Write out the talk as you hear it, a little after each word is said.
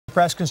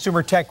Press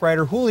consumer tech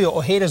writer Julio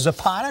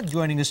Ojeda-Zapata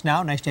joining us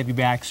now. Nice to have you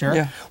back, sir.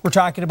 Yeah. We're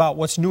talking about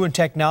what's new in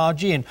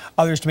technology and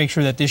others to make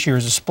sure that this year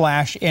is a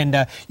splash.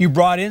 And you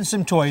brought in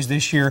some toys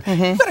this year.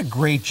 You've done a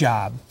great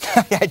job.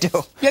 Yeah, I do.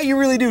 Yeah, you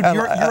really do.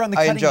 You're on the cutting edge.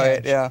 I enjoy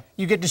it, yeah.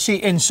 You get to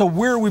see. And so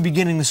where are we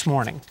beginning this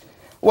morning?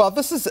 Well,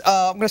 this is,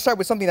 I'm going to start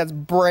with something that's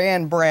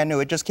brand new.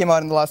 It just came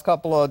out in the last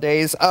couple of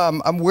days.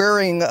 I'm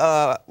wearing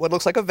what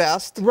looks like a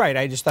vest. Right,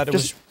 I just thought it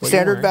was what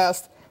standard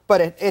vest, but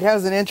it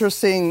has an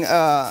interesting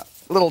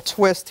little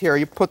twist here.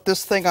 You put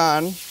this thing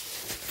on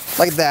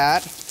like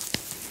that.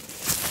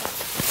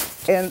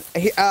 And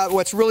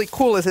what's really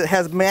cool is it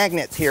has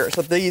magnets here.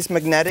 So these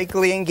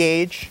magnetically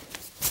engage.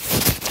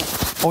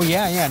 Oh,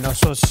 yeah. No,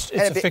 so it's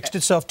affixed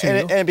itself to you.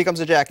 And it becomes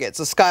a jacket.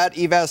 It's a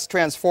SCOTTeVEST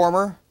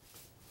transformer.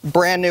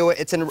 Brand new.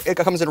 It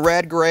comes in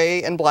red,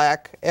 gray, and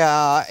black,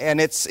 and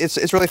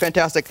it's really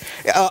fantastic.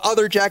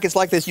 Other jackets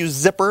like this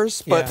use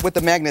zippers, but with the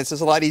magnets,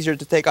 it's a lot easier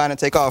to take on and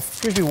take off. It's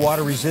going to be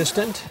water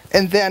resistant.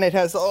 And then it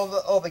has all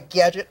the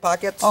gadget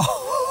pockets.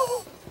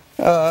 Oh.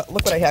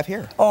 Look what I have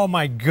here. Oh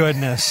my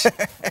goodness!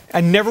 I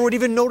never would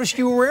even notice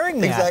you were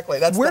wearing that. Exactly.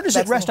 Where does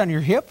it rest on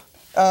your hip?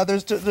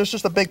 There's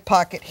just a big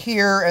pocket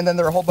here, and then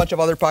there are a whole bunch of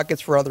other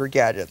pockets for other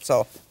gadgets.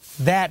 So.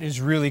 That is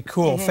really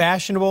cool,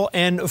 fashionable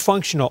and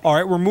functional. All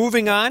right, we're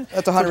moving on.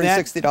 That's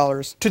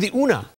 $160. To the Una.